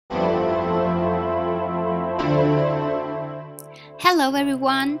Hello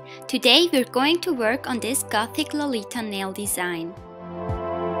everyone! Today we're going to work on this Gothic Lolita nail design.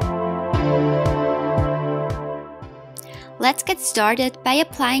 Let's get started by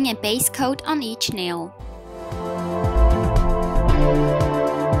applying a base coat on each nail.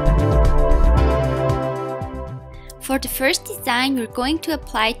 For the first design, we're going to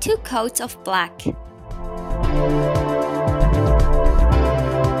apply 2 coats of black.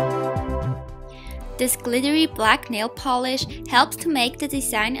 This glittery black nail polish helps to make the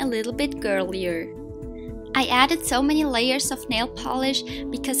design a little bit girlier. I added so many layers of nail polish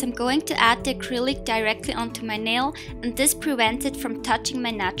because I'm going to add the acrylic directly onto my nail, and this prevents it from touching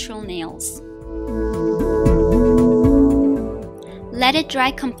my natural nails. Let it dry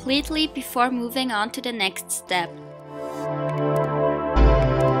completely before moving on to the next step.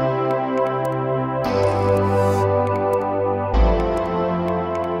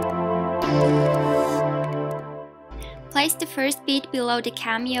 Place the first bead below the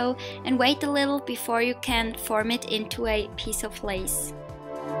cameo and wait a little before you can form it into a piece of lace.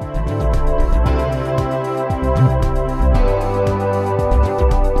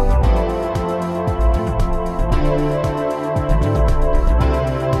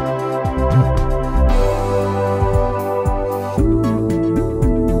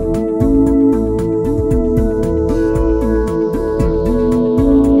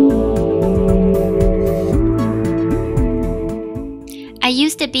 I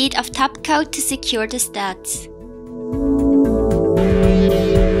used a bead of top coat to secure the studs.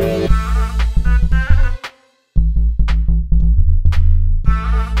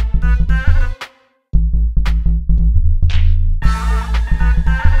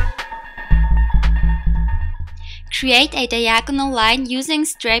 Create a diagonal line using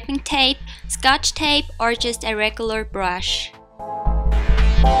striping tape, scotch tape, or just a regular brush.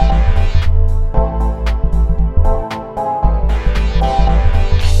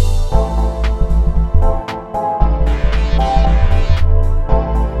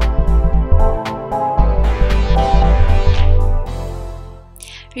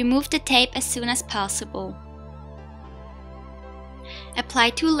 Remove the tape as soon as possible. Apply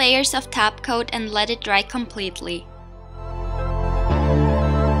 2 layers of top coat and let it dry completely.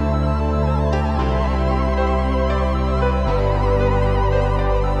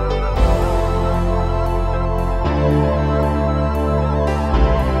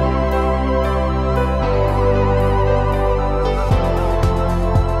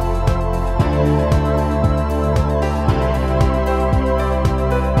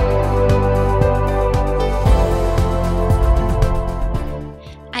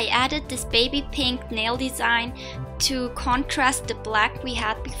 This baby pink nail design to contrast the black we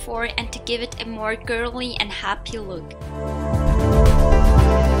had before and to give it a more girly and happy look.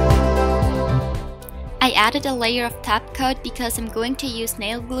 I added a layer of top coat because I'm going to use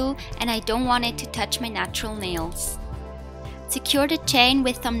nail glue and I don't want it to touch my natural nails. Secure the chain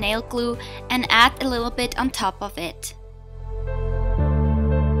with some nail glue and add a little bit on top of it.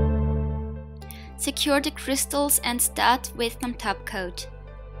 Secure the crystals and studs with some top coat.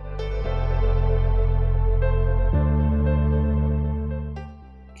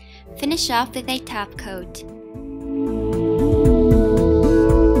 Finish off with a top coat.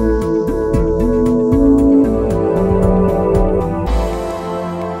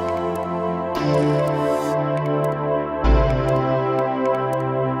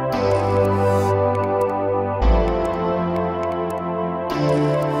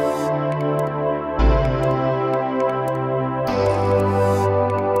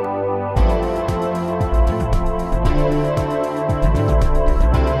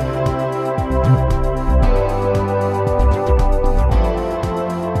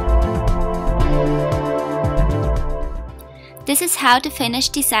 This is how the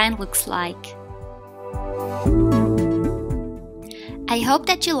finished design looks like. I hope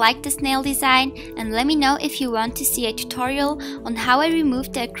that you liked this nail design, and let me know if you want to see a tutorial on how I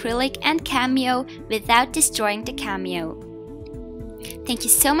removed the acrylic and cameo without destroying the cameo. Thank you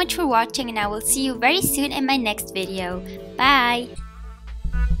so much for watching, and I will see you very soon in my next video. Bye!